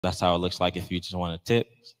That's how it looks like if you just want to tip.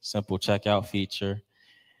 Simple checkout feature.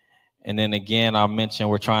 And then again, I mentioned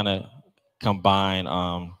we're trying to combine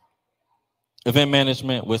event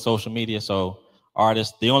management with social media. So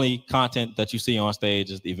artists, the only content that you see on stage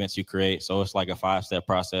is the events you create. So it's like a 5-step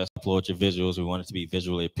process. Upload your visuals. We want it to be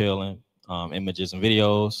visually appealing, images and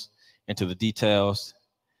videos, into the details.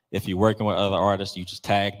 If you're working with other artists, you just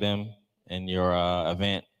tag them in your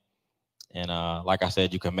event. And like I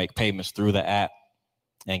said, you can make payments through the app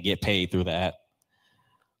and get paid through the app.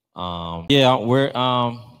 Yeah,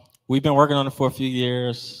 we've been working on it for a few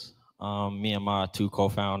years. Me and my 2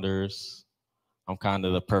 co-founders. I'm kind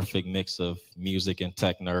of the perfect mix of music and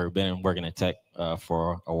tech nerd. Been working in tech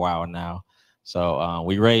for a while now. So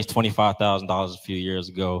we raised $25,000 a few years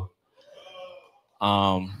ago.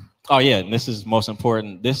 Oh yeah, and this is most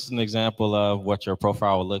important. This is an example of what your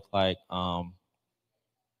profile will look like.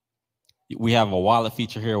 We have a wallet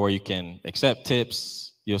feature here where you can accept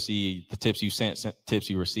tips. You'll see the tips you sent, tips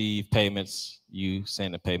you receive, payments you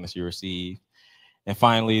send, and payments you receive. And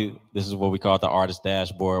finally, this is what we call the artist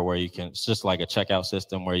dashboard, where you can, it's just like a checkout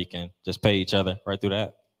system where you can just pay each other right through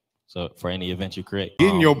that. So for any event you create.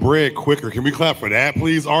 Getting your bread quicker. Can we clap for that,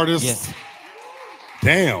 please, artists? Yeah.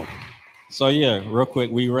 Damn. So yeah, real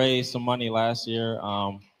quick, we raised some money last year.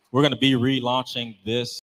 We're going to be relaunching this